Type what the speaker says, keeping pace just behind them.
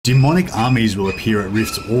Demonic armies will appear at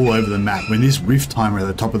rifts all over the map when this rift timer at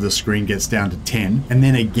the top of the screen gets down to 10, and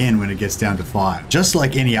then again when it gets down to 5. Just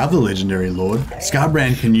like any other legendary lord,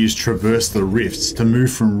 Skarbrand can use Traverse the Rifts to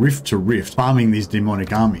move from rift to rift, farming these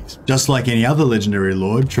demonic armies. Just like any other legendary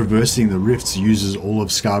lord, traversing the rifts uses all of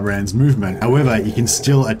Skarbrand's movement. However, he can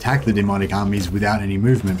still attack the demonic armies without any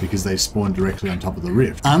movement because they spawn directly on top of the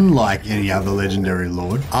rift. Unlike any other legendary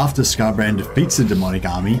lord, after Skarbrand defeats the demonic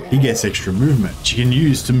army, he gets extra movement, which he can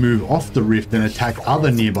use to move off the rift and attack other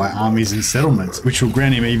nearby armies and settlements, which will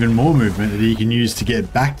grant him even more movement that he can use to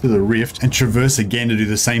get back to the rift and traverse again to do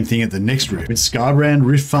the same thing at the next rift. With Skarbrand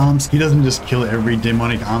rift farms, he doesn't just kill every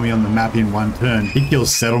demonic army on the map in one turn, he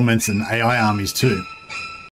kills settlements and AI armies too.